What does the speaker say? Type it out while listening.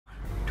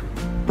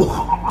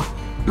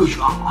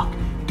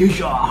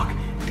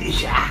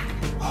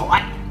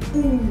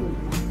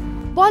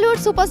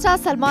Bollywood superstar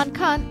Salman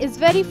Khan is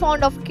very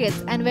fond of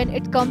kids, and when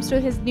it comes to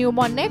his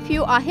newborn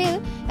nephew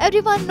Ahil,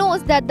 everyone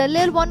knows that the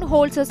little one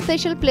holds a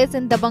special place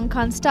in the Dabangg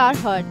Khan star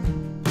heart.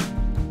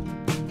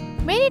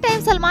 Many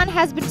times Salman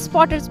has been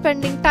spotted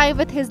spending time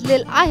with his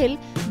little Ahil,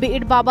 be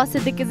it Baba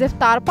Siddiqui's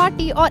iftar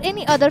party or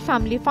any other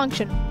family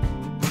function.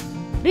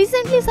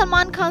 Recently,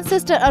 Salman Khan's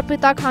sister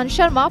Arpita Khan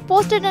Sharma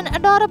posted an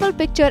adorable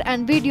picture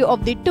and video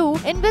of the two,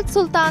 in which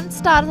Sultan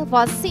star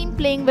was seen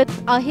playing with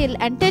Ahil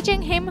and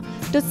teaching him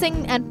to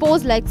sing and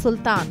pose like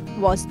Sultan.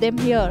 Watch them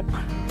here.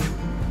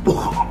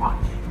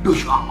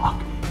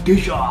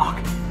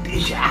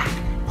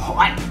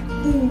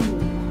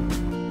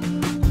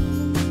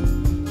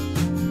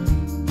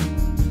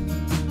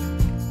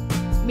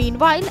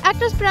 Meanwhile,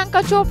 actress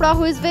Priyanka Chopra,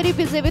 who is very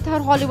busy with her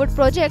Hollywood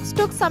projects,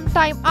 took some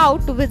time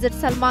out to visit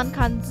Salman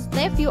Khan's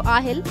nephew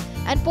Ahil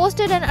and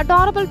posted an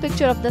adorable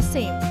picture of the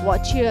same.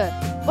 Watch here.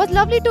 Was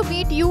lovely to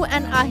meet you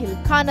and Ahil.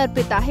 Khan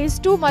Arpita, he's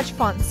too much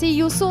fun. See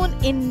you soon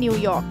in New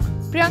York.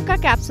 Priyanka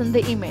captioned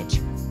the image.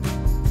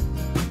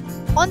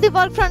 On the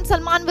work front,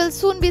 Salman will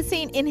soon be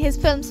seen in his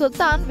film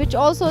Sultan, which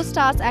also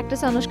stars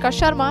actress Anushka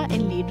Sharma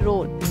in lead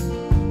role.